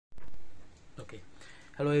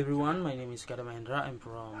Hello everyone, my name is Kadek. I'm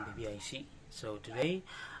from BBIC. So today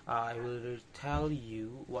I will tell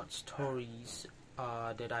you what stories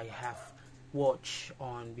that I have watched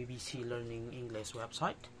on BBC Learning English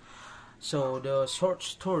website. So the short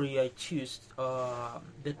story I choose,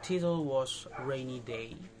 the title was Rainy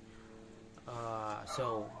Day.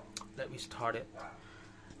 So let me start it.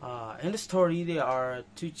 In the story there are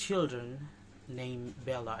two children named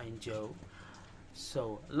Bella and Joe.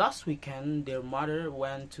 So last weekend their mother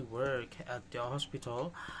went to work at the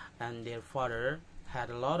hospital and their father had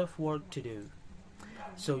a lot of work to do.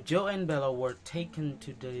 So Joe and Bella were taken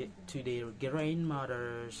to their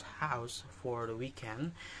grandmother's house for the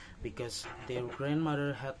weekend because their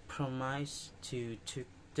grandmother had promised to take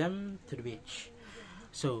them to the beach.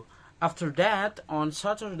 So after that, on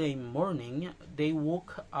Saturday morning, they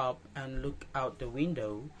woke up and looked out the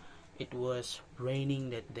window. It was raining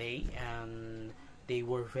that day and they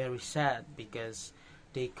were very sad because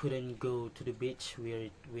they couldn't go to the beach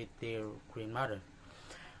with their grandmother.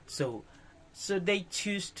 So they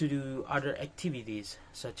choose to do other activities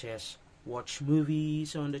such as watch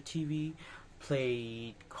movies on the TV,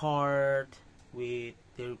 play card with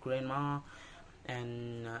their grandma,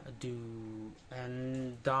 and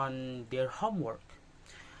done their homework.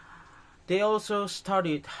 They also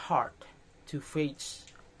studied hard to face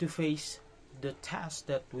the test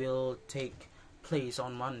that will take place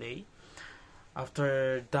on Monday.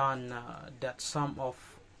 After done that sum of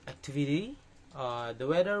activity, the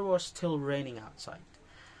weather was still raining outside.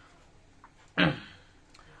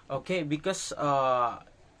 Okay, because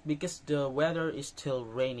the weather is still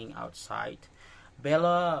raining outside,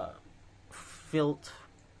 Bella felt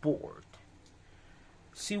bored.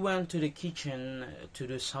 She went to the kitchen to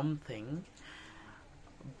do something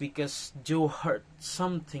because Joe heard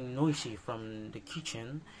something noisy from the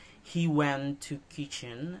kitchen. He went to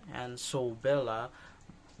kitchen and saw Bella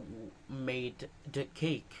made her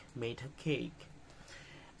cake.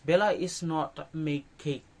 Bella is not make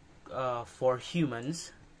cake for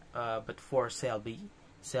humans, but for Selby.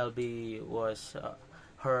 Selby was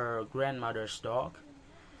her grandmother's dog.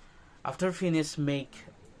 After finish make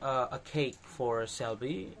a cake for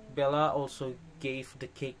Selby, Bella also gave the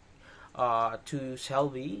cake to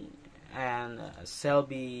Selby, and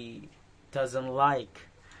Selby doesn't like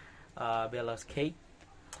Bella's cake.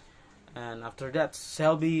 And after that,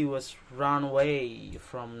 Selby was run away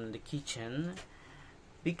from the kitchen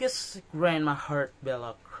because Grandma heard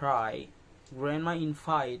Bella cry. Grandma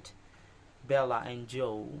invited Bella and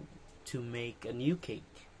Joe to make a new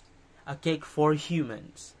cake, a cake for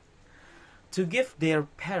humans, to give their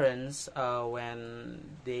parents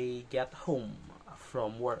when they get home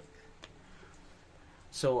from work.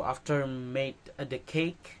 So after made the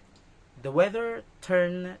cake, the weather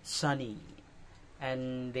turned sunny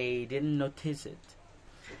and they didn't notice it.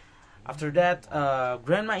 After that,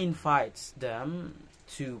 Grandma invites them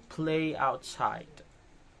to play outside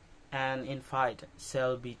and invite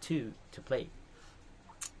Selby too to play.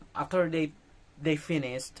 After they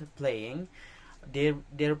finished playing,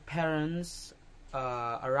 their parents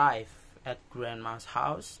arrived at Grandma's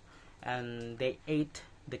house and they ate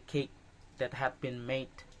the cake that had been made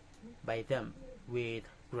by them with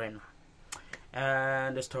Grandma.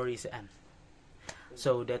 And the story is end.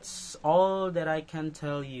 So that's all that I can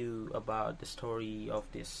tell you about the story of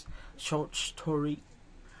this short story.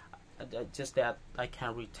 Just that I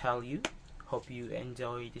can retell you. Hope you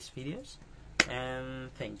enjoy these videos,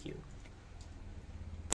 and thank you.